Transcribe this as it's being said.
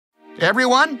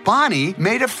Everyone, Bonnie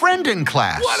made a friend in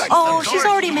class. Oh, she's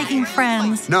already making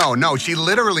friends. No, she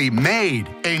literally made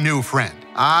a new friend.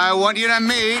 I want you to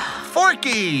meet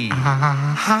Forky.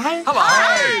 Hi. Hello.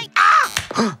 Hi.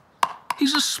 Ah!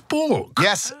 He's a spork.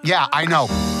 Yes, yeah, I know.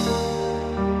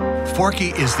 Forky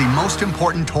is the most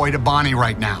important toy to Bonnie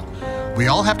right now. We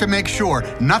all have to make sure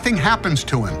nothing happens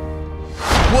to him.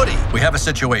 Woody, we have a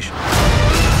situation.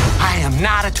 I am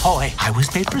not a toy. I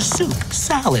was made for soup,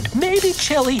 salad, maybe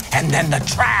chili, and then the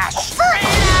trash.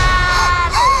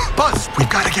 Buzz, we've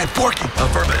got to get Forky.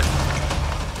 Affirmative.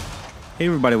 Hey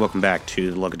everybody, welcome back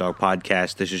to the Lucky Dog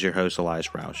Podcast. This is your host, Elias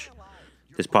Roush.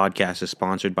 This podcast is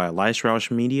sponsored by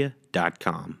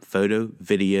EliasRoushMedia.com. Photo,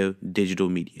 video, digital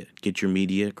media. Get your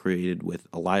media created with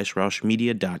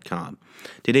EliasRoushMedia.com.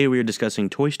 Today we are discussing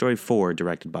Toy Story 4,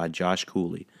 directed by Josh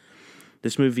Cooley.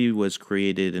 This movie was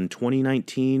created in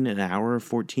 2019, an hour and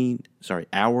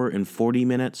 40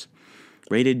 minutes.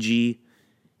 Rated G.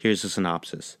 Here's the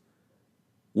synopsis.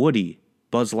 Woody,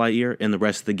 Buzz Lightyear, and the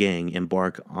rest of the gang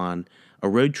embark on a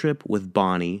road trip with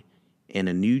Bonnie and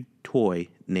a new toy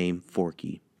named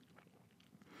Forky.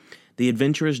 The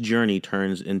adventurous journey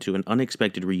turns into an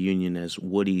unexpected reunion as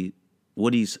Woody's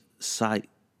slight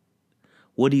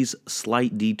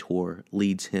detour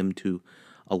leads him to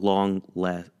a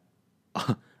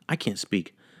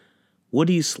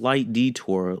Woody's slight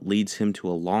detour leads him to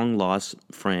a long-lost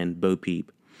friend, Bo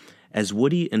Peep. As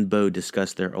Woody and Bo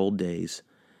discuss their old days,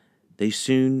 they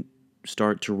soon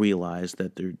start to realize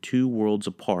that they're two worlds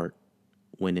apart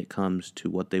when it comes to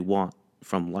what they want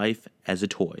from life as a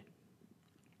toy.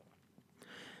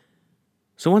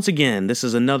 So once again, this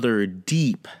is another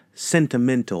deep,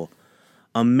 sentimental,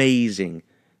 amazing,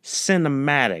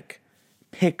 cinematic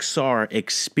Pixar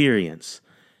experience.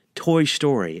 Toy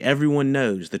Story, everyone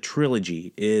knows the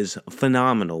trilogy is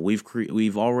phenomenal.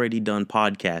 We've already done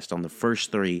podcasts on the first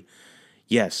three.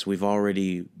 Yes, we've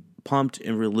already pumped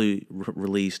and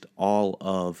released all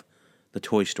of the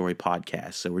Toy Story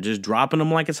podcasts. So we're just dropping them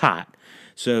like it's hot.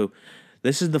 So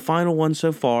this is the final one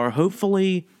so far.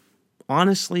 Hopefully,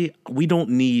 honestly, we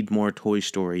don't need more Toy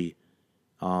Story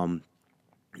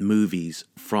movies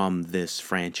from this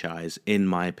franchise, in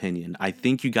my opinion. I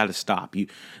think you got to stop.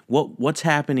 What's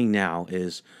happening now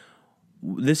is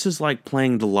this is like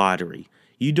playing the lottery.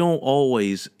 You don't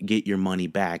always get your money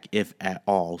back, if at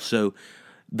all. So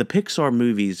the Pixar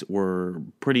movies were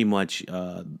pretty much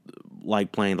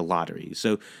like playing the lottery.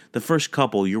 So the first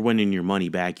couple, you're winning your money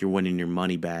back, you're winning your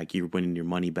money back, you're winning your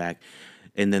money back.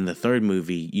 And then the third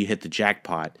movie, you hit the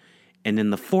jackpot. And then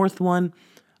the fourth one,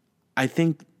 I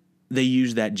think they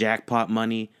use that jackpot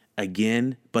money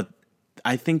again, but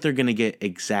I think they're going to get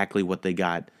exactly what they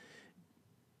got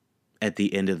at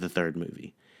the end of the third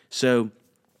movie. So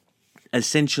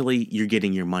essentially, you're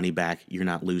getting your money back. You're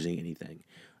not losing anything.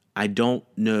 I don't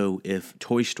know if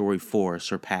Toy Story 4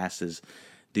 surpasses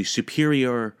the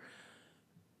superior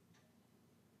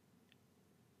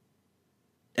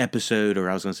episode, or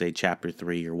I was going to say chapter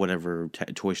 3, or whatever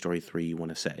Toy Story 3 you want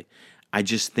to say. I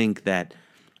just think that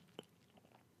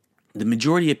the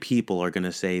majority of people are going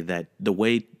to say that the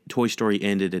way Toy Story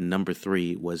ended in number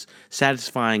 3 was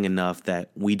satisfying enough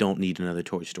that we don't need another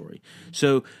Toy Story.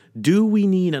 So, do we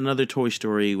need another Toy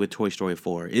Story with Toy Story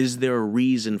 4? Is there a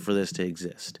reason for this to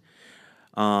exist?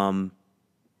 I'd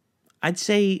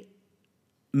say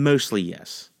mostly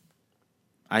yes.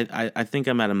 I think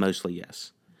I'm at a mostly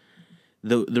yes.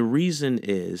 The reason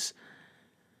is,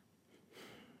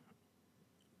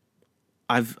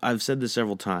 I've said this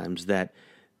several times, that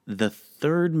the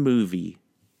third movie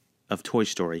of Toy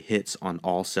Story hits on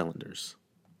all cylinders.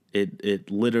 It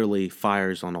literally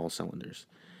fires on all cylinders.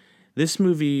 This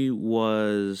movie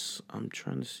was... I'm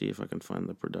trying to see if I can find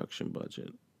the production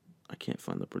budget. I can't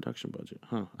find the production budget.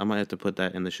 I might have to put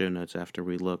that in the show notes after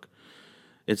we look.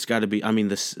 It's got to be... I mean,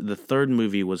 the third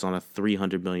movie was on a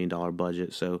 $300 million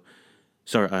budget, so...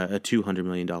 Sorry, a $200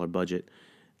 million budget.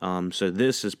 So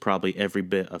this is probably every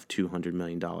bit of $200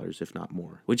 million, if not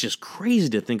more, which is crazy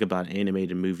to think about an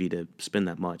animated movie to spend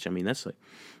that much. I mean, that's like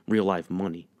real life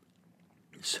money.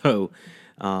 So,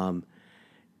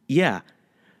 yeah,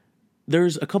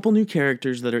 there's a couple new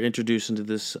characters that are introduced into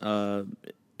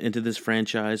this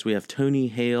franchise. We have Tony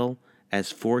Hale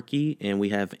as Forky, and we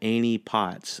have Annie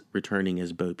Potts returning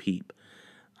as Bo Peep.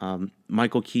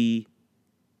 Michael Key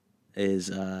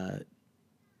is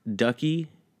Ducky,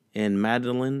 and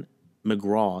Madeline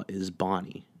McGraw is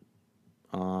Bonnie.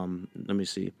 Let me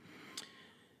see.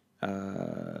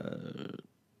 And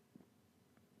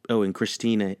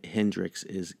Christina Hendricks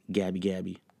is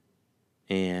Gabby.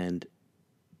 And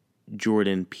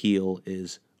Jordan Peele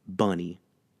is Bunny.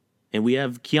 And we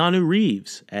have Keanu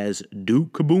Reeves as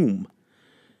Duke Kaboom.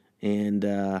 And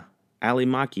Ali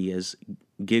Maki as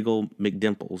Giggle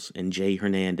McDimples. And Jay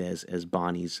Hernandez as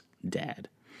Bonnie's dad.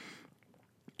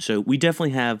 So we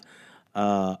definitely have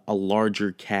a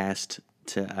larger cast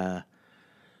to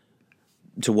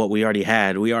what we already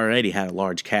had. We already had a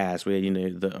large cast. We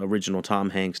had, the original Tom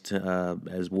Hanks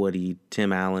as Woody,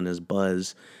 Tim Allen as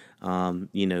Buzz,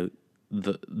 the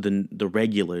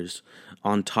regulars,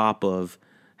 on top of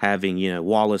having,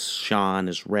 Wallace Shawn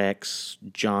as Rex,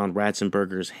 John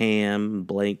Ratzenberger as Ham,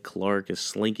 Blake Clark as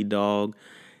Slinky Dog,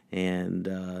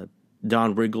 and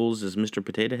Don Riggles as Mr.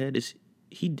 Potato Head.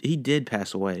 He did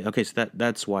pass away. Okay, so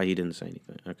that's why he didn't say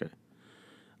anything. Okay.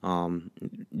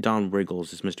 Don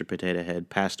Riggles as Mr. Potato Head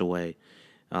passed away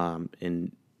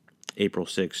in April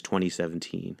 6,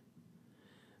 2017.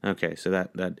 Okay, so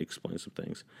that explains some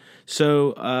things.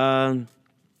 So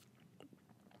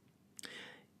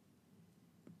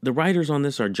the writers on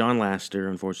this are John Lasseter,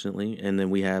 unfortunately, and then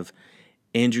we have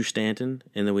Andrew Stanton,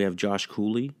 and then we have Josh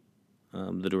Cooley,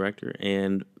 the director,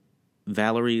 and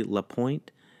Valerie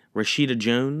Lapointe. Rashida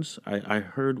Jones, I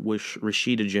heard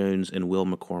Rashida Jones and Will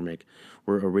McCormick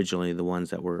were originally the ones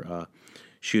that were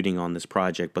shooting on this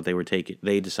project, but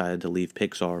they decided to leave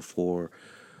Pixar for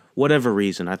whatever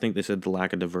reason. I think they said the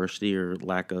lack of diversity or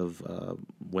lack of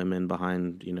women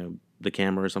behind, the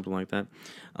camera or something like that.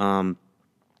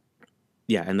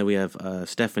 Yeah, and then we have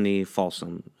Stephanie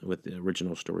Folsom with the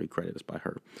original story credits by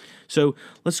her. So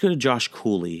let's go to Josh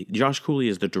Cooley. Josh Cooley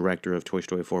is the director of Toy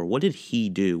Story 4. What did he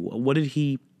do? What did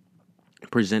he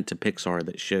present to Pixar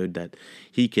that showed that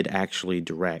he could actually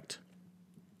direct?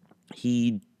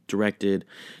 He directed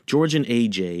George and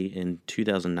AJ in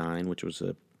 2009, which was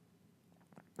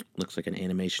looks like an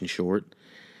animation short.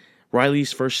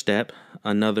 Riley's First Step,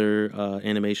 another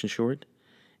animation short.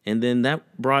 And then that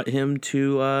brought him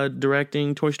to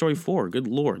directing Toy Story 4. Good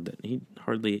Lord, he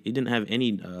didn't have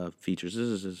any features. This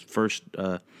is his first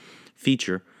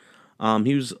feature.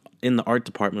 He was in the art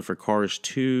department for Cars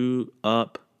 2,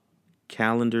 Up,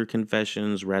 Calendar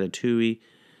Confessions, Ratatouille,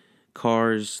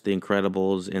 Cars, The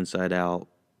Incredibles, Inside Out.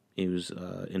 He was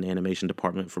in the animation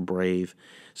department for Brave.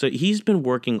 So he's been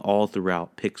working all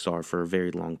throughout Pixar for a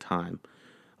very long time.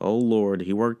 Oh, Lord,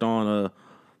 he worked on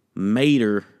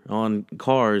Mater on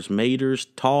Cars, Mater's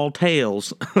Tall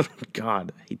Tales.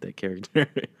 God, I hate that character.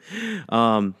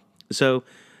 So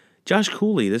Josh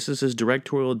Cooley, this is his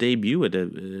directorial debut,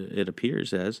 it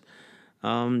appears as.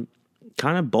 Kind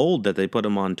of bold that they put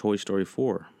him on Toy Story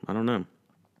 4. I don't know.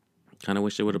 Kind of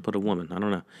wish they would have put a woman. I don't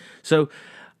know. So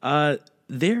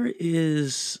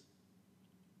there's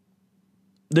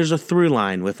a through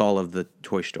line with all of the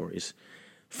Toy Stories.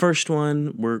 First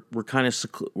one, we're kind of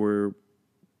we're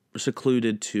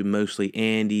secluded to mostly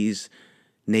Andy's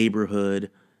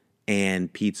neighborhood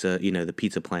and pizza, the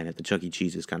Pizza Planet, the Chuck E.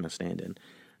 Cheese's kind of stand-in.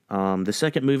 The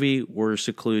second movie, we're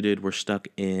secluded. We're stuck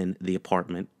in the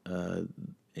apartment,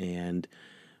 and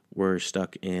we're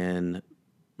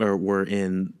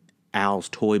in Al's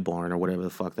Toy Barn or whatever the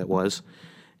fuck that was.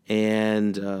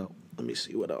 And let me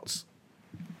see what else.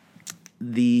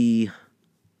 The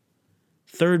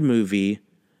third movie,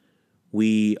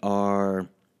 we are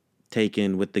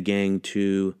taken with the gang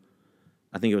to,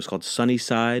 I think it was called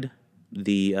Sunnyside,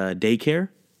 the daycare.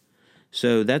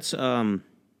 So that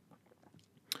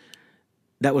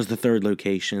was the third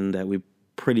location that we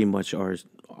pretty much are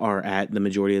at the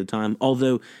majority of the time.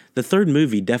 Although the third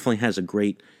movie definitely has a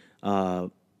great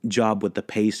job with the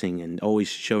pacing and always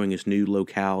showing us new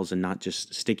locales and not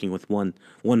just sticking with one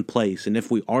place. And if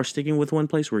we are sticking with one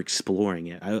place, we're exploring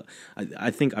it.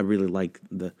 I think I really like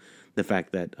the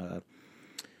fact that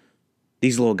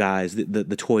these little guys,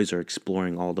 the toys are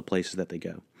exploring all the places that they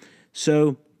go.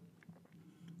 So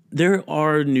there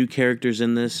are new characters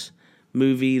in this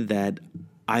movie that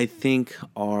I think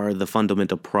are the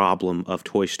fundamental problem of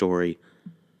Toy Story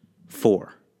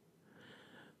 4.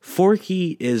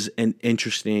 Forky is an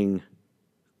interesting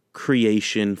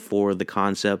creation for the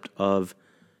concept of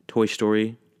Toy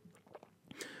Story.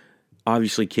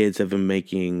 Obviously, kids have been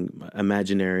making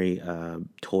imaginary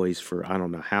toys for I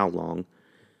don't know how long.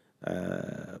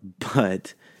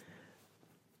 But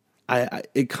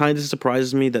it kind of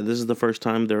surprises me that this is the first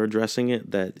time they're addressing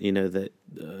it, that, that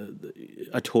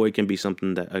a toy can be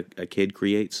something that a kid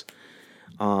creates.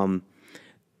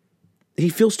 He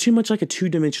feels too much like a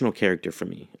two-dimensional character for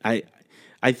me.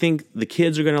 I think the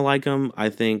kids are going to like him. I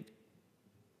think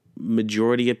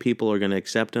majority of people are going to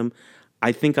accept him.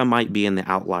 I think I might be in the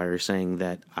outlier saying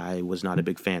that I was not a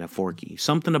big fan of Forky.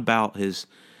 Something about his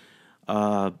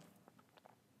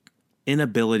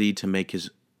inability to make his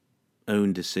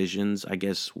own decisions, I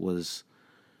guess, was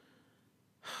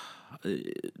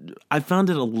I found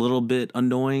it a little bit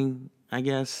annoying, I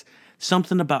guess. There's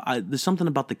something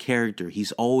about the character.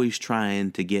 He's always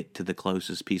trying to get to the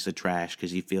closest piece of trash because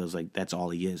he feels like that's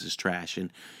all he is trash,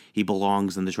 and he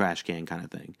belongs in the trash can kind of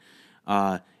thing.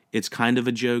 It's kind of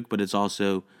a joke, but it's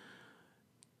also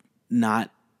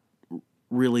not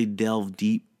really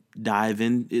dive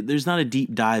in. There's not a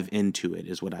deep dive into it,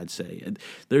 is what I'd say.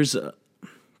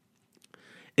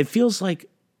 It feels like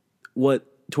what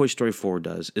Toy Story 4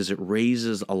 does is it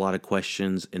raises a lot of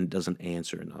questions and doesn't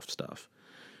answer enough stuff.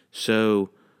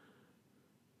 So,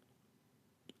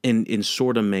 and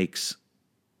sort of makes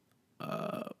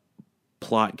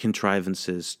plot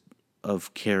contrivances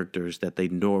of characters that they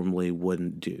normally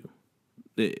wouldn't do.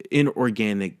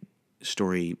 Inorganic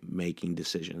story-making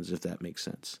decisions, if that makes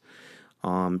sense.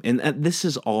 And this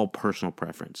is all personal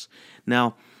preference.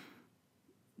 Now,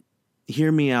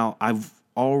 hear me out. I've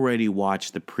already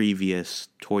watched the previous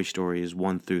Toy Stories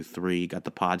 1 through 3, got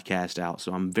the podcast out,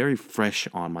 so I'm very fresh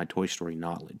on my Toy Story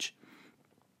knowledge.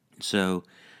 So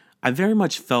I very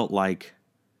much felt like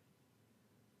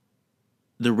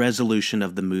the resolution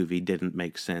of the movie didn't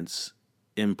make sense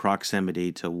in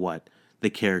proximity to what the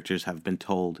characters have been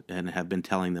told and have been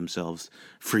telling themselves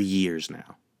for years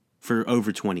now, for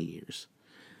over 20 years.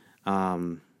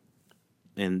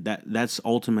 And that's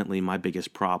ultimately my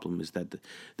biggest problem, is that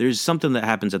there's something that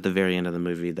happens at the very end of the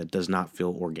movie that does not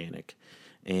feel organic.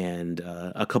 And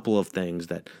a couple of things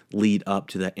that lead up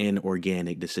to the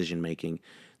inorganic decision-making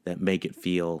that make it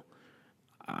feel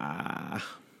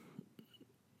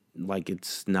like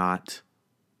it's not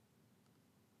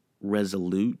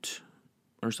resolute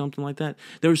or something like that.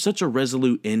 There was such a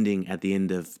resolute ending at the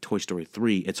end of Toy Story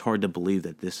 3, it's hard to believe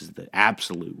that this is the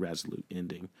absolute resolute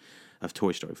ending of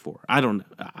Toy Story 4.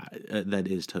 That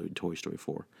is Toy Story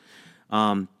 4.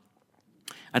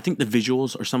 I think the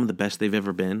visuals are some of the best they've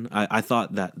ever been. I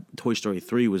thought that Toy Story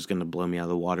 3 was going to blow me out of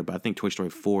the water, but I think Toy Story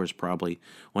 4 is probably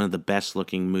one of the best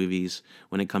looking movies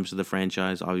when it comes to the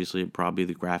franchise. Obviously, probably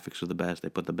the graphics are the best. They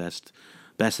put the best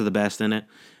of the best in it.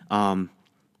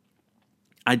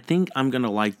 I think I'm going to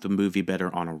like the movie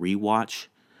better on a rewatch.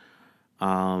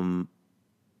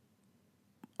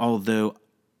 Although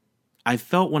I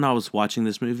felt when I was watching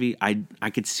this movie, I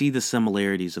could see the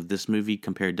similarities of this movie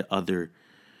compared to other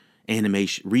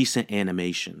recent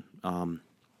animation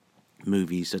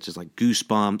movies, such as like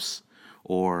Goosebumps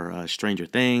or Stranger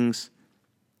Things.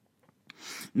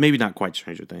 Maybe not quite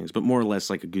Stranger Things, but more or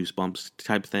less like a Goosebumps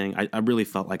type thing. I really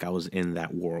felt like I was in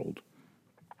that world.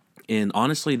 And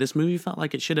honestly, this movie felt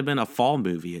like it should have been a fall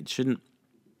movie. It shouldn't.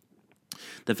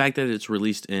 The fact that it's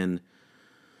released in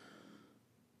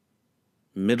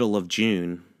middle of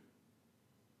June,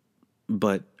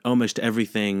 but almost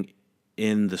everything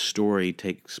in the story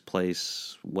takes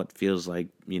place what feels like,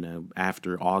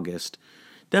 after August,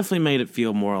 definitely made it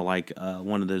feel more like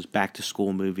one of those back to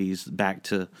school movies, back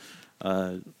to,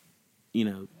 in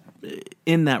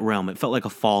that realm. It felt like a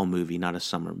fall movie, not a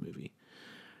summer movie.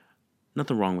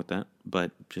 Nothing wrong with that,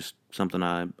 but just something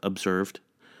I observed.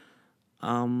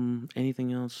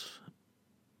 Anything else?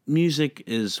 Music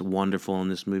is wonderful in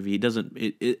this movie. It doesn't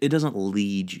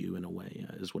lead you in a way,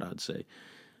 is what I would say.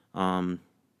 The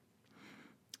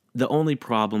only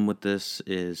problem with this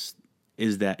is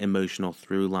that emotional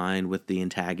through line with the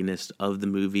antagonist of the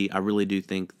movie. I really do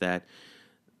think that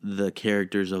the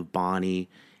characters of Bonnie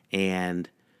and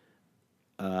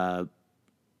I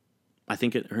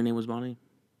think her name was Bonnie.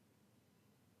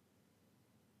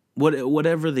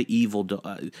 Whatever the evil.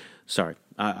 Sorry,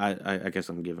 I guess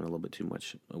I'm giving a little bit too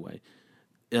much away.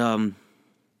 The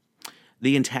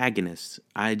antagonists,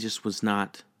 I was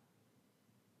not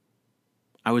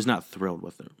thrilled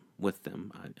with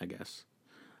them. I guess.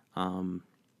 Can't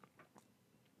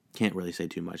really say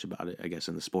too much about it. I guess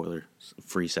in the spoiler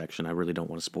free section, I really don't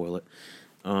want to spoil it.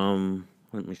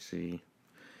 Let me see.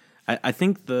 I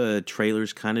think the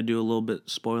trailers kind of do a little bit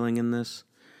spoiling in this,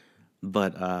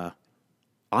 but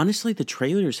honestly, the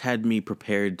trailers had me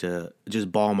prepared to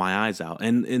just bawl my eyes out.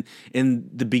 And in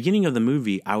the beginning of the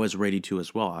movie, I was ready to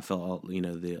as well. I felt,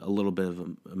 a little bit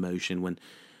of emotion when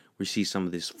we see some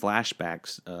of these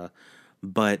flashbacks.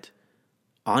 But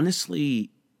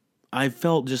honestly, I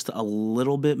felt just a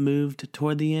little bit moved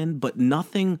toward the end, but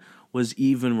nothing was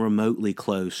even remotely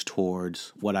close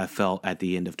towards what I felt at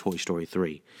the end of Toy Story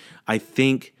 3. I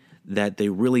think that they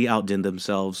really outdid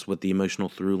themselves with the emotional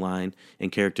through line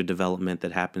and character development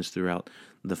that happens throughout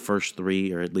the first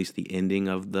three, or at least the ending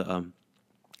of the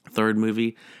third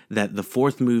movie. That the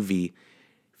fourth movie,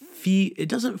 it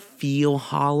doesn't feel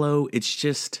hollow. It's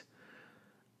just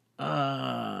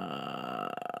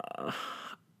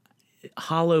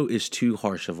hollow is too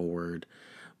harsh of a word,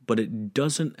 but it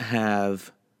doesn't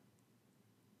have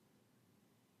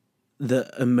the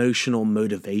emotional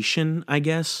motivation, I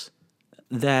guess,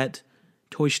 that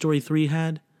Toy Story 3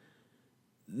 had.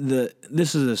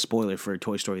 This is a spoiler for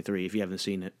Toy Story 3 if you haven't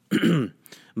seen it.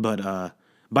 But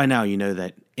by now you know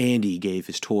that Andy gave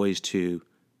his toys to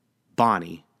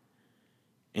Bonnie,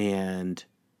 and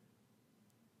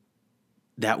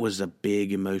that was a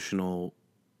big emotional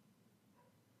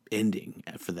ending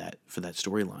for that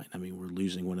storyline. I mean, we're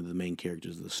losing one of the main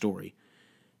characters of the story.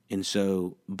 And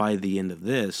so by the end of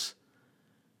this,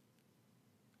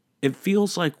 it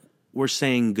feels like we're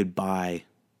saying goodbye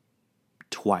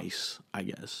twice, I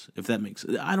guess, if that makes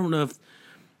sense. I don't know if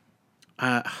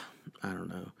I don't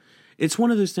know. It's one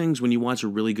of those things when you watch a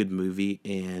really good movie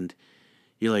and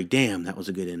you're like, damn, that was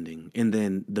a good ending. And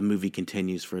then the movie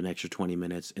continues for an extra 20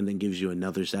 minutes and then gives you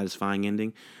another satisfying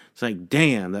ending. It's like,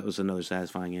 damn, that was another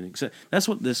satisfying ending. So that's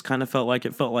what this kind of felt like.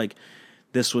 It felt like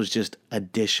this was just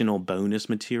additional bonus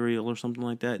material or something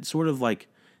like that. It's sort of like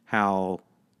how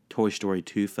Toy Story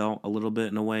 2 felt a little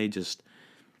bit in a way. Just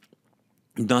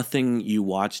nothing you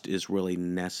watched is really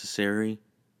necessary,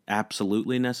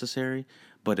 absolutely necessary,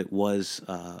 but it was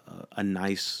a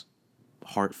nice,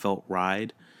 heartfelt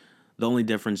ride. The only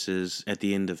difference is at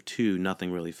the end of 2,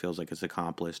 nothing really feels like it's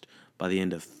accomplished. By the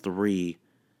end of 3,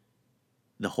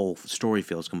 the whole story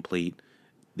feels complete.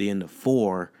 The end of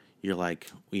 4, you're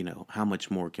like, you know, how much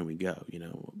more can we go? You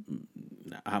know,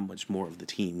 how much more of the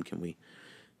team can we,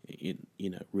 you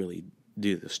know, really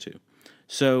do this to?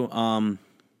 So,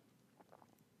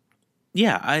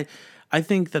 yeah, I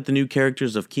think that the new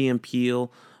characters of Key and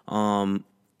Peele,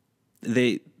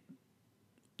 they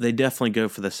definitely go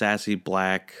for the sassy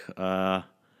black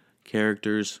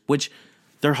characters, which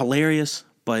they're hilarious,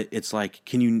 but it's like,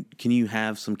 can you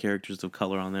have some characters of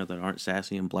color on there that aren't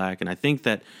sassy and black? And I think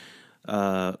that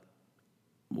there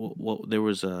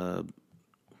was a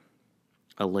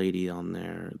lady on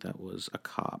there that was a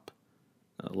cop,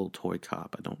 a little toy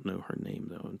cop. I don't know her name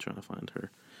though. I'm trying to find her.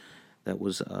 That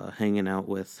was hanging out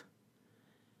with.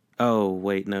 Oh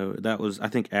wait, no, that was, I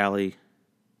think Ally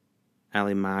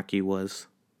Mackey was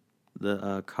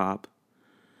the cop.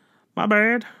 My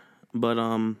bad. But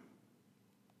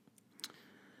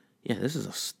yeah, this is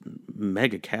a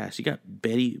mega cast. You got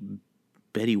Betty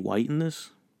White in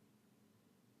this,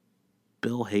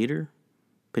 Bill Hader,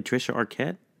 Patricia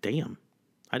Arquette. Damn,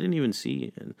 I didn't even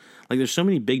see it. Like, there's so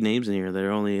many big names in here that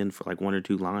are only in for like 1 or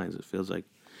 2 lines. It feels like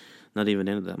not even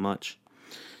in it that much.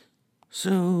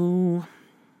 So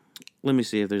let me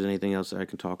see if there's anything else that I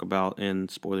can talk about in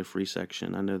spoiler-free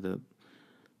section. I know that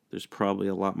there's probably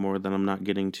a lot more that I'm not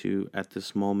getting to at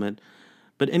this moment.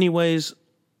 But anyways,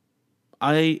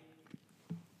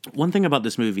 one thing about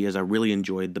this movie is I really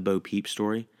enjoyed the Bo Peep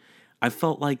story. I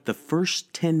felt like the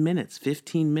first 10 minutes,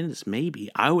 15 minutes maybe,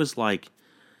 I was like,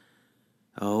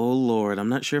 oh Lord, I'm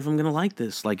not sure if I'm going to like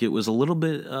this. Like, it was a little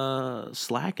bit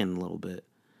slacking a little bit.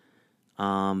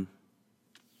 I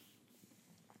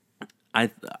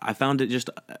found it just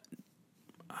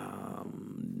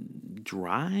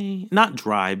dry, not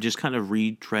dry, just kind of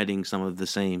retreading some of the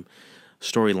same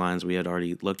storylines we had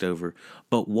already looked over.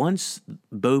 But once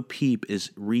Bo Peep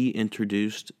is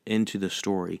reintroduced into the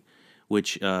story,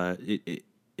 which it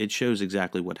shows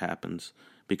exactly what happens,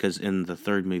 because in the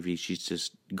third movie she's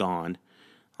just gone.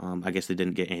 I guess they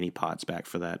didn't get Annie Potts back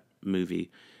for that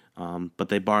movie, but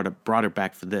they brought her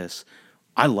back for this.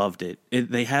 I loved it.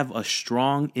 They have a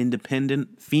strong,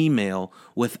 independent female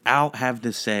without having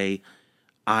to say,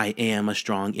 I am a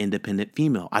strong, independent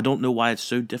female. I don't know why it's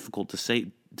so difficult to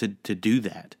say, to do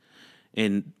that.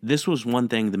 And this was one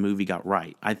thing the movie got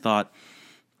right. I thought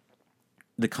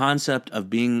the concept of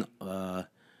being a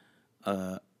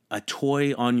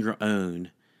toy on your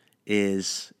own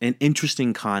is an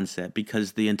interesting concept,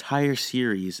 because the entire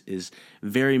series is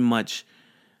very much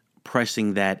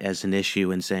pressing that as an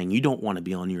issue and saying you don't want to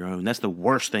be on your own. That's the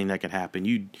worst thing that could happen.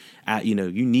 You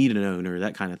need an owner,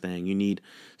 that kind of thing. You need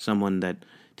someone that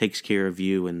takes care of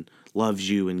you and loves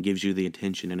you and gives you the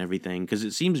attention and everything, because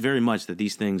it seems very much that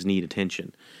these things need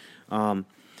attention. The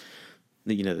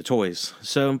toys.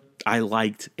 So I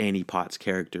liked Annie Potts'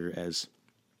 character as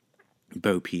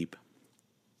Bo Peep.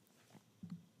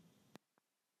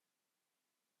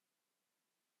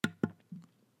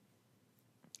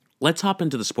 Let's hop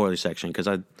into the spoiler section, because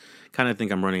I kind of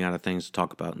think I'm running out of things to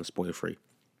talk about in the spoiler-free.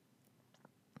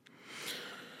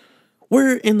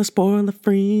 We're in the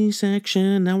spoiler-free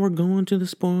section. Now we're going to the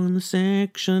spoiler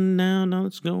section. Now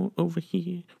let's go over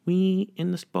here. We in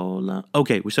the spoiler.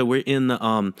 Okay, so we're in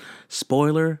the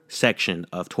spoiler section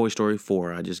of Toy Story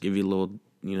 4. I just give you a little,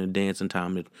 dancing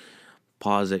time to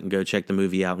pause it and go check the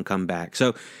movie out and come back.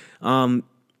 So,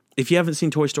 if you haven't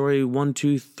seen Toy Story 1,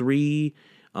 2, 3,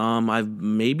 I've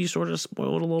maybe sort of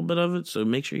spoiled a little bit of it, so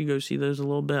make sure you go see those a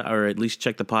little bit, or at least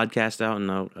check the podcast out, and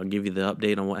I'll give you the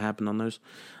update on what happened on those.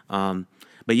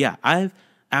 But yeah, I've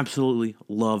absolutely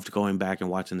loved going back and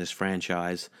watching this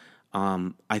franchise.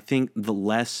 I think the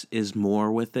less is more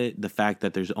with it. The fact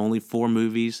that there's only 4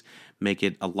 movies make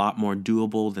it a lot more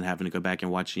doable than having to go back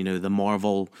and watch, the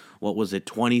Marvel,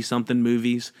 20-something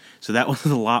movies. So that was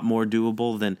a lot more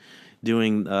doable than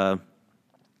doing the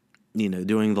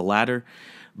latter.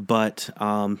 But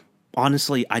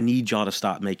honestly, I need y'all to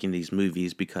stop making these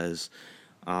movies because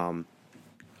I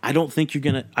don't think you're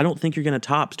gonna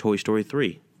top Toy Story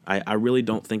 3. I really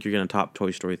don't think you're gonna top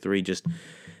Toy Story 3. Just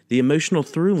the emotional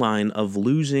through line of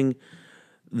losing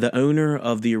the owner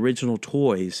of the original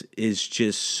toys is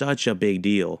just such a big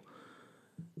deal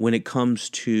when it comes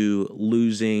to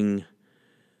losing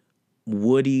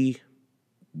Woody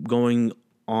going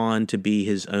on to be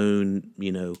his own,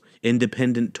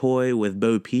 independent toy with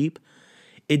Bo Peep.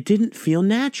 It didn't feel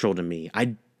natural to me.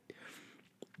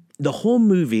 The whole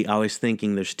movie, I was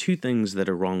thinking there's 2 things that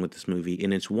are wrong with this movie,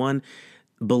 and it's one,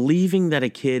 believing that a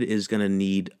kid is going to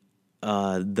need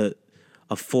a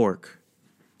fork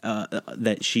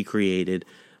that she created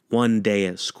one day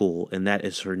at school, and that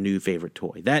is her new favorite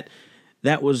toy. That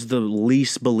was the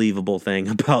least believable thing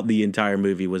about the entire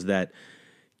movie, was that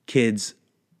kids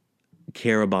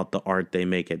care about the art they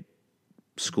make at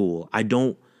school. I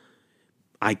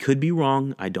could be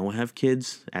wrong. I don't have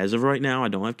kids. As of right now, I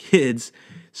don't have kids.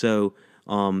 So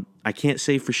I can't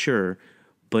say for sure,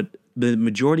 but the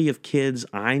majority of kids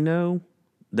I know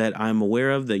that I'm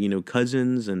aware of, that,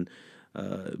 cousins and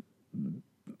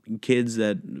kids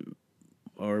that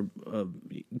are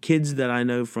kids that I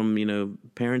know from,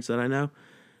 parents that I know,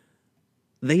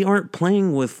 they aren't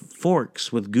playing with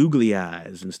forks with googly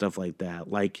eyes and stuff like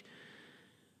that. Like,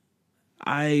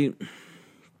 I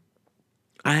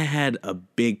had a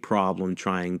big problem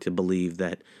trying to believe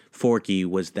that Forky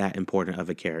was that important of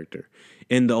a character.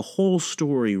 And the whole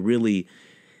story really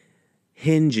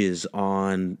hinges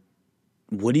on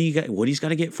Woody's got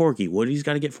to get Forky. Woody's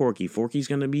got to get Forky. Forky's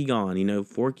going to be gone.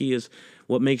 Forky is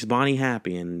what makes Bonnie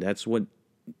happy, and that's what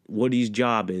Woody's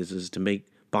job is to make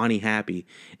Bonnie happy.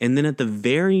 And then at the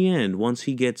very end, once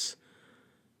he gets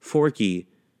Forky,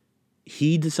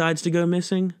 he decides to go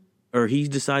missing, or he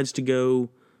decides to go,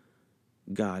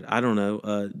 God, I don't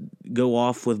know, go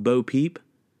off with Bo Peep.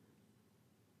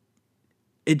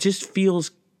 It just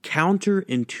feels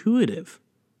counterintuitive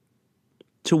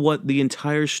to what the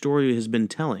entire story has been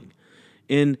telling.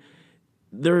 And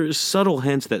there's subtle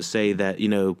hints that say that,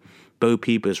 Bo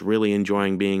Peep is really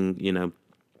enjoying being,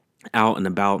 out and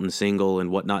about and single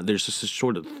and whatnot. There's just a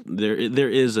sort of, there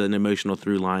is an emotional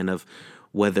through line of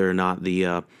whether or not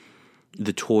the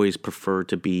toys prefer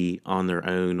to be on their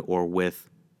own or with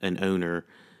an owner.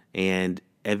 And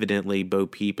evidently Bo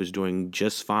Peep is doing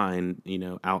just fine,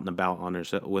 out and about on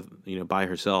herself with, by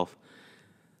herself.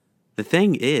 The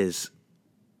thing is,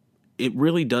 it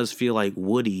really does feel like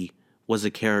Woody was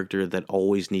a character that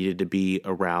always needed to be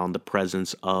around the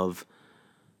presence of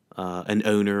an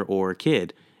owner or a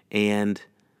kid. And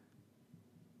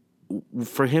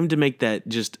for him to make that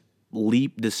just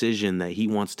leap decision that he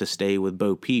wants to stay with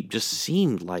Bo Peep just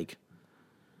seemed like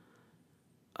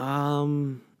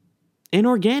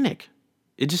inorganic.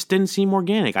 It just didn't seem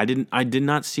organic. I did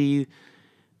not see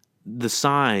the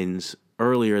signs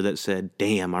earlier that said,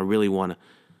 damn, I really want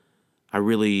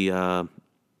to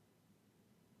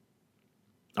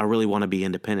be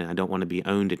independent. I don't want to be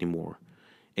owned anymore.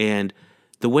 And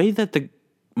the way that the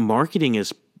marketing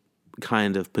is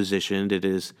kind of positioned, it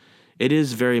is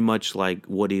very much like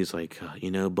Woody's like,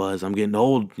 Buzz, I'm getting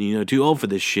old, too old for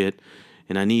this shit.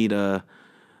 And I'm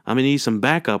gonna need some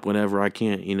backup whenever I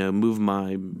can't, move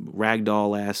my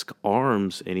ragdoll-esque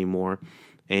arms anymore.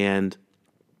 And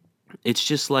it's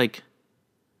just like,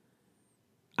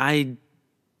 I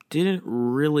didn't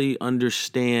really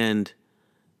understand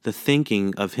the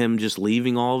thinking of him just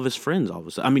leaving all of his friends all of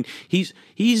a sudden. I mean, he's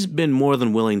been more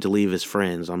than willing to leave his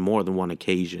friends on more than one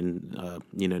occasion,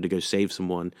 to go save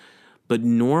someone. But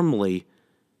normally,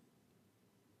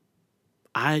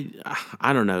 I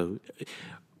don't know.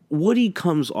 Woody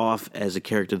comes off as a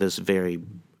character that's very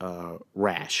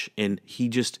rash, and he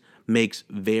just makes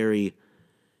very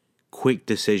quick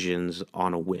decisions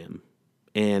on a whim.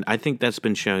 And I think that's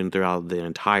been shown throughout the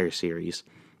entire series.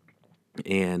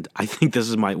 And I think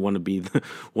this might want to be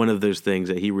one of those things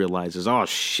that he realizes, oh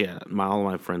shit, all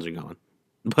my friends are gone.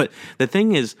 But the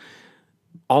thing is,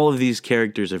 all of these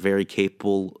characters are very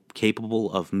capable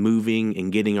of moving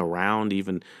and getting around.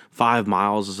 Even 5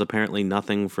 miles is apparently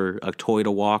nothing for a toy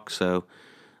to walk. So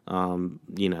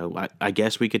I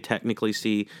guess we could technically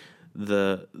see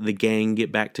the gang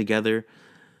get back together.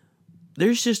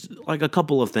 There's just like a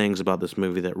couple of things about this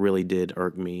movie that really did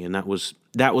irk me, and that was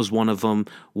one of them.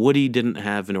 Woody didn't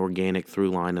have an organic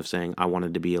through line of saying I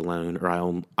wanted to be alone, or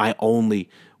I only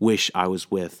wish I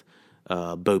was with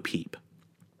Bo Peep.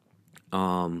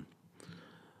 Let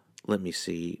me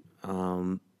see.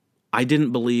 I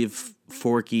didn't believe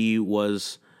Forky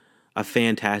was a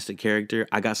fantastic character.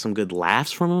 I got some good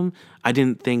laughs from him. I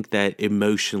didn't think that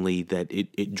emotionally that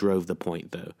it drove the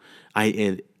point, though.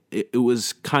 It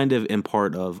was kind of in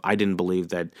part of I didn't believe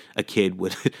that a kid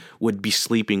would be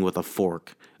sleeping with a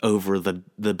fork over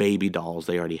the baby dolls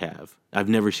they already have. I've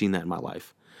never seen that in my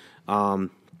life.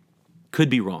 Could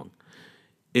be wrong.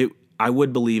 I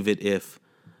would believe it if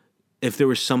there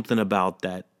was something about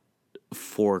that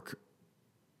fork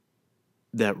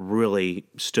that really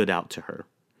stood out to her.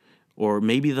 Or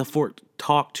maybe the fork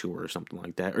talked to her or something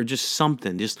like that. Or just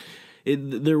something.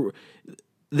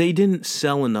 They didn't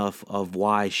sell enough of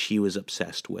why she was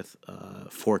obsessed with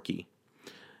Forky.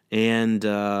 And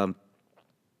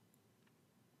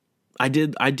I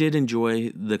did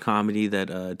enjoy the comedy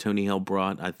that Tony Hale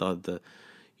brought. I thought the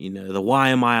why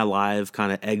am I alive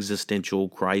kind of existential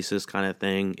crisis kind of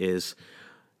thing it's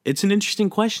an interesting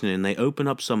question, and they open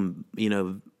up some, they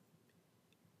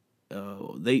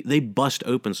bust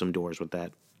open some doors with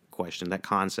that question, that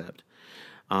concept.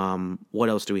 What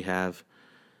else do we have?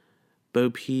 Bo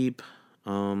Peep,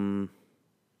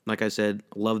 like I said,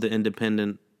 love the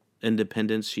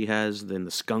independence she has, then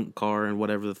the skunk car and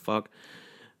whatever the fuck,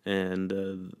 and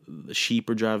the sheep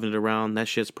are driving it around. That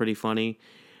shit's pretty funny.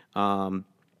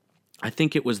 I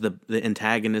think it was the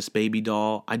antagonist baby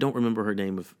doll. I don't remember her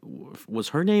name. Was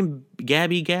her name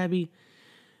Gabby?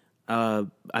 I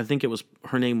think it was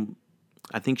her name.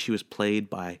 I think she was played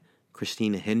by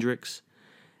Christina Hendricks,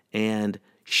 and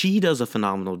she does a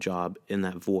phenomenal job in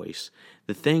that voice.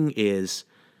 The thing is,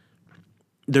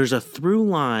 there's a through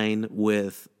line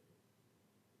with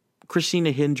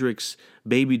Christina Hendricks'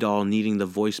 baby doll needing the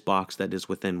voice box that is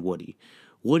within Woody.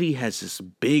 Woody has this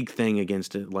big thing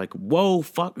against it, like, whoa,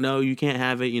 fuck no, you can't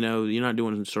have it, you're not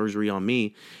doing surgery on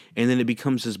me. And then it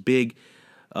becomes this big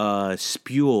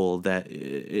spewel that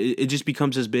it just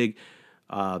becomes this big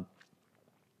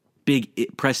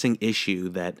pressing issue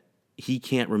that he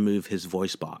can't remove his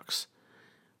voice box,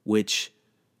 which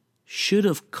should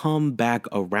have come back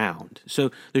around.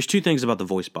 So there's two things about the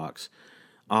voice box.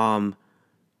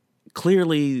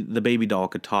 Clearly, the baby doll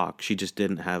could talk. She just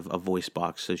didn't have a voice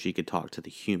box so she could talk to the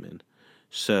human.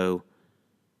 So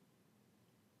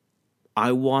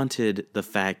I wanted the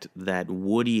fact that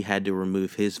Woody had to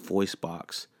remove his voice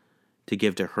box to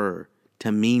give to her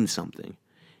to mean something.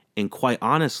 And quite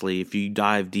honestly, if you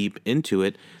dive deep into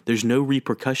it, there's no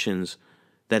repercussions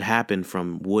that happen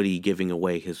from Woody giving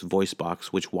away his voice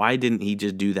box, which why didn't he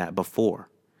just do that before?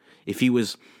 If he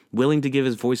was willing to give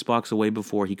his voice box away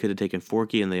before, he could have taken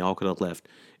Forky and they all could have left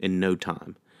in no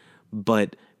time.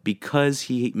 But because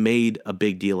he made a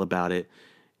big deal about it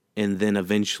and then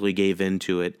eventually gave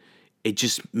into it, it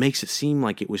just makes it seem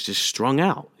like it was just strung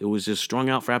out. It was just strung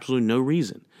out for absolutely no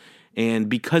reason. And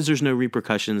because there's no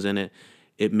repercussions in it,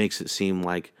 it makes it seem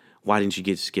like, why didn't you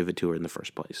just give it to her in the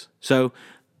first place? So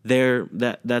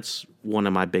that's one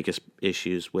of my biggest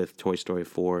issues with Toy Story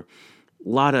 4. A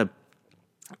lot of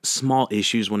small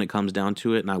issues when it comes down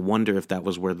to it, and I wonder if that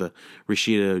was where the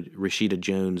Rashida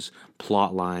Jones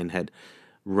plot line had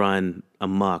run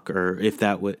amok, or if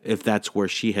that's where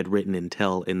she had written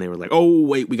Intel and they were like, oh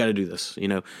wait, we got to do this,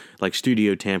 like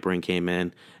studio tampering came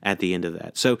in at the end of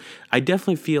that. So I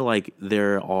definitely feel like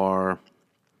there are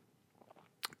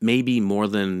maybe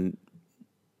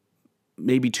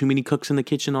too many cooks in the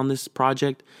kitchen on this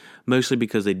project, mostly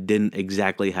because they didn't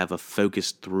exactly have a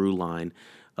focused through line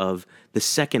of the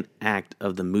second act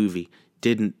of the movie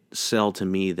didn't sell to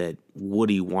me that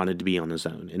Woody wanted to be on his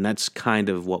own. And that's kind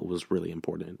of what was really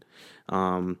important.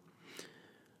 Once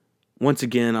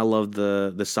again, I love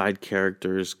the side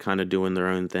characters kind of doing their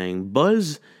own thing.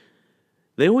 Buzz,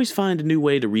 they always find a new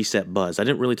way to reset Buzz. I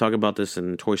didn't really talk about this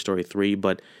in Toy Story 3,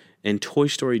 but in Toy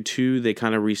Story 2, they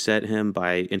kind of reset him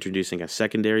by introducing a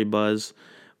secondary Buzz.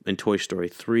 In Toy Story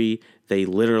 3, they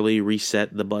literally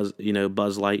reset the Buzz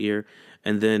Lightyear.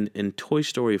 And then in Toy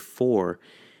Story 4,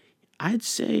 I'd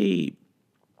say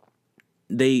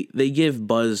they give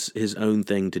Buzz his own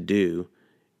thing to do,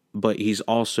 but he's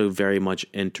also very much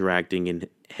interacting in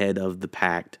head of the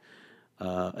pact,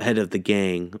 head of the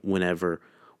gang whenever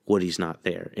Woody's not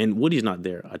there. And Woody's not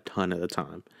there a ton of the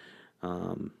time.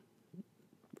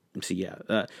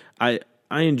 I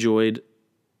enjoyed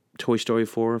Toy Story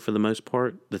 4 for the most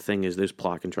part. The thing is, those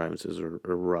plot contrivances are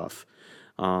rough.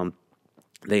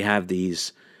 They have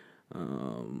these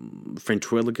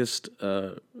ventriloquist,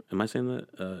 am I saying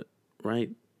that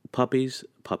right? Puppets.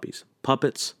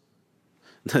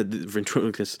 The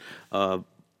ventriloquist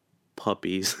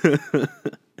puppies.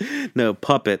 No,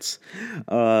 puppets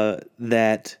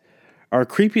that are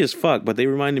creepy as fuck, but they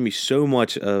reminded me so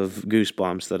much of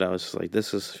Goosebumps that I was just like,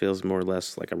 feels more or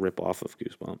less like a rip-off of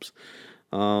Goosebumps.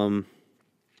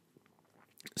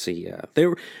 So yeah,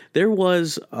 there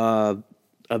was a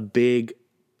big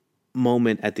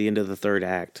moment at the end of the third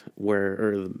act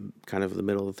or kind of the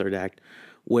middle of the third act,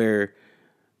 where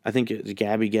I think it's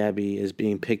Gabby is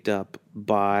being picked up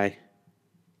by,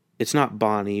 it's not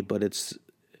Bonnie, but it's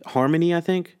Harmony, I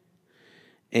think.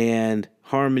 And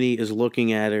Harmony is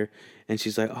looking at her, and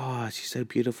she's like, oh, she's so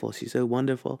beautiful, she's so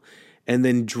wonderful. And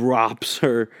then drops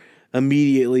her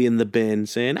immediately in the bin,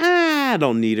 saying, I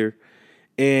don't need her.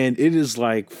 And it is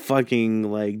like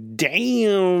fucking like,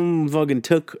 damn, fucking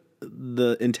took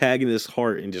the antagonist's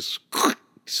heart and just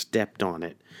stepped on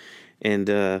it. And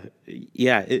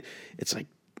yeah, it's like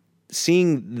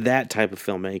seeing that type of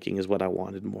filmmaking is what I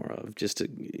wanted more of. Just to,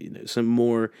 some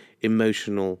more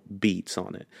emotional beats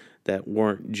on it that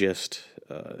weren't just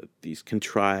these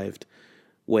contrived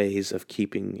ways of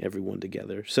keeping everyone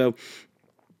together. So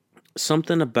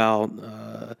something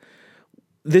about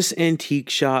this antique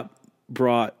shop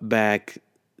brought back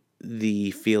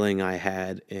the feeling I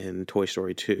had in Toy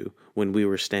Story 2 when we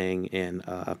were staying in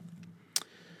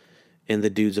the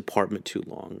dude's apartment too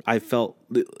long. I felt,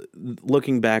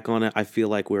 looking back on it, I feel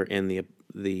like we're in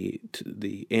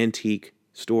the antique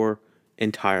store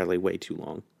entirely way too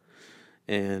long.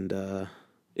 And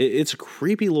it's a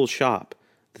creepy little shop.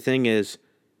 The thing is,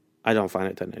 I don't find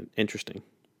it that interesting.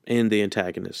 And the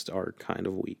antagonists are kind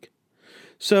of weak.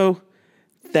 So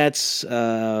that's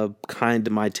kind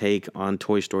of my take on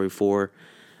Toy Story 4.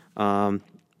 I'm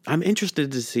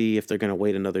interested to see if they're going to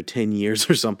wait another 10 years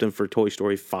or something for Toy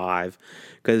Story 5.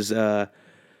 Because the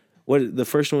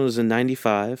first one was in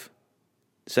 95.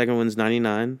 The second one's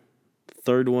 99. The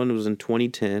third one was in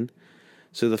 2010.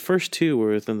 So the first two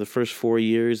were within the first 4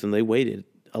 years, and they waited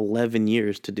 11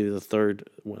 years to do the third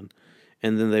one.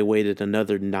 And then they waited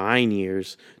another 9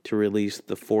 years to release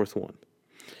the fourth one.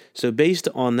 So based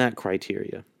on that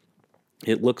criteria,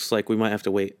 it looks like we might have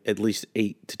to wait at least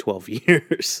 8 to 12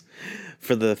 years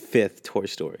for the fifth Toy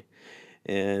Story.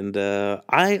 And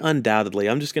I'm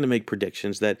just going to make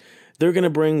predictions that they're going to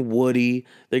bring Woody,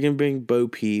 they're going to bring Bo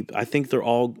Peep. I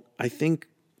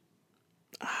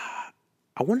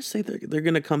want to say they're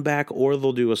going to come back, or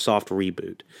they'll do a soft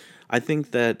reboot. I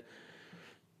think that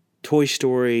Toy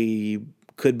Story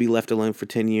could be left alone for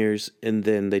 10 years, and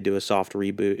then they do a soft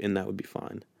reboot, and that would be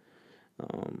fine.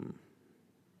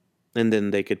 And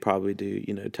then they could probably do,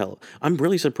 I'm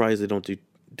really surprised they don't do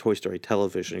Toy Story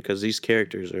television, because these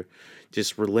characters are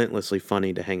just relentlessly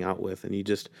funny to hang out with, and you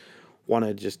just want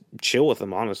to just chill with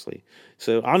them, honestly.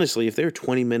 So, honestly, if there were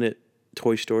 20-minute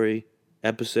Toy Story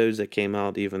episodes that came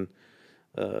out even,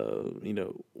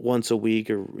 once a week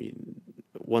or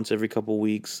once every couple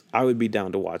weeks, I would be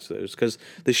down to watch those, because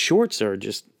the shorts are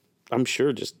just, I'm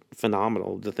sure, just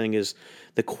phenomenal. The thing is,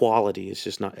 the quality is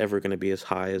just not ever going to be as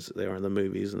high as they are in the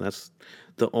movies, and that's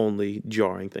the only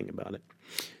jarring thing about it.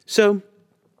 So,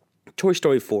 Toy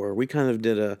Story 4, we kind of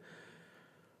did a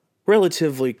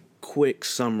relatively quick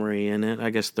summary in it.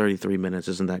 I guess 33 minutes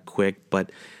isn't that quick, but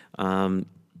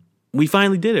we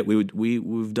finally did it.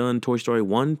 We've done Toy Story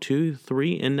 1, 2,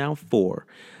 3, and now 4.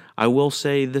 I will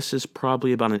say this is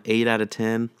probably about an 8 out of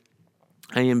 10.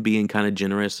 I am being kind of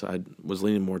generous. I was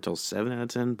leaning more till 7 out of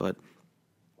 10, but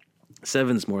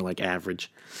 7's more like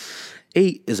average.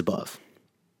 8 is above.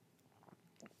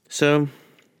 So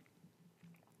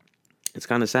it's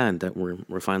kind of sad that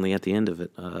we're finally at the end of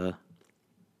it.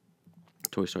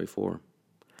 Toy Story 4.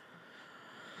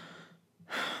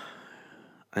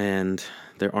 And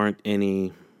there aren't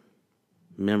any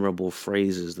memorable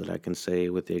phrases that I can say,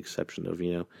 with the exception of,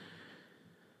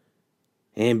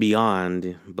 and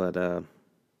beyond, but I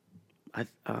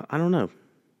don't know.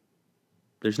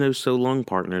 There's no so long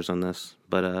partners on this,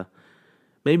 but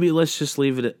maybe let's just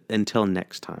leave it until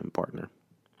next time, partner,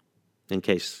 in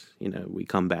case, we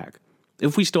come back.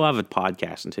 If we still have a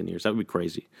podcast in 10 years, that would be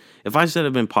crazy. If I said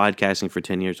I've been podcasting for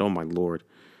 10 years, oh my Lord,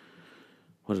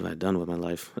 what have I done with my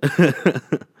life?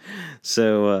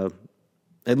 So,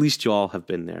 at least y'all have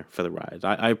been there for the ride.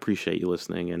 I appreciate you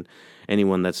listening, and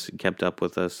anyone that's kept up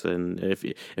with us. And if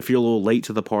you're a little late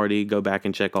to the party, go back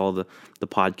and check all the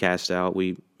podcasts out.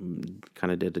 We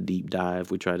kind of did a deep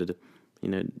dive. We tried to,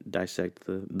 dissect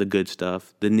the good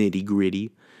stuff, the nitty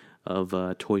gritty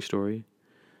Toy Story.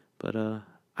 But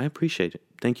I appreciate it.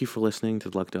 Thank you for listening to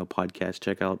the Lucky Dog Podcast.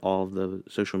 Check out all of the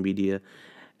social media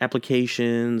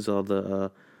applications, all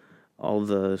the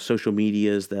social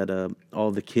medias that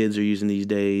all the kids are using these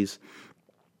days.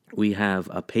 We have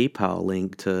a PayPal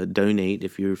link to donate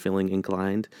if you're feeling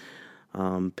inclined.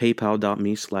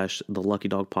 PayPal.me/The Lucky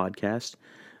Dog Podcast.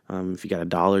 If you got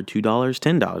 $1, $2,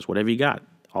 $10, whatever you got,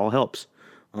 all helps.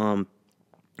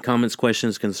 Comments,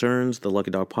 questions, concerns, The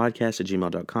Lucky Dog Podcast at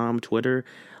gmail.com. Twitter,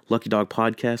 Lucky Dog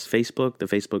Podcast. Facebook, the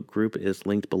Facebook group is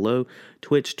linked below.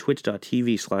 Twitch,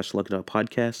 twitch.tv/Lucky Dog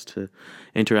Podcast to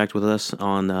interact with us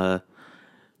on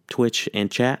Twitch and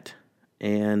chat.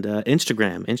 And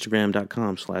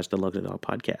Instagram.com/The Lucky Dog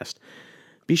Podcast.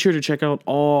 Be sure to check out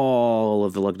all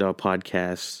of the Lucky Dog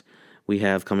podcasts we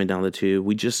have coming down the tube.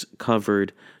 We just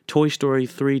covered Toy Story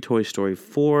 3, Toy Story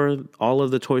 4. All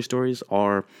of the Toy Stories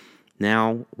are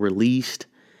now released.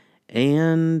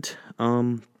 And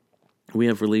we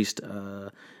have released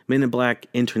Men in Black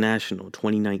International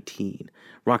 2019,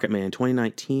 Rocketman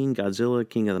 2019, Godzilla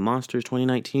King of the Monsters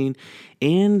 2019,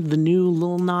 and the new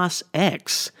Lil Nas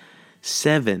X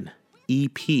 7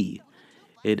 EP.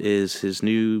 It is his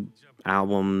new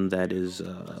album that is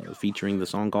featuring the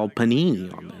song called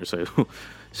Panini on there. So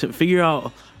figure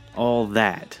out all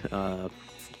that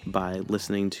by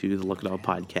listening to the Lucky Dog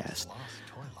Podcast.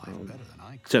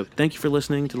 So thank you for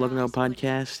listening to the Lucky Dog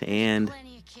Podcast, and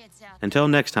until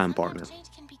next time, partner,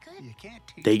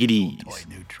 take it easy.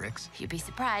 New tricks. You'd be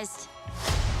surprised.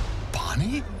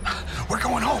 Bonnie? We're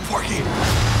going home, Forky.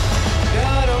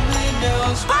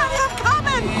 Bonnie, I'm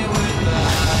coming!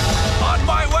 On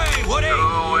my way, Woody!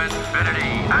 To infinity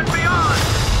and beyond!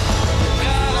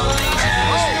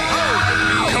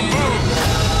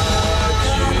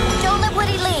 Don't let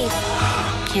Woody leave.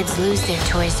 Kids lose their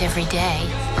toys every day.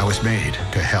 I was made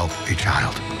to help a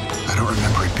child. I don't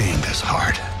remember it being this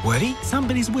hard. Woody,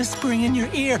 somebody's whispering in your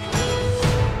ear.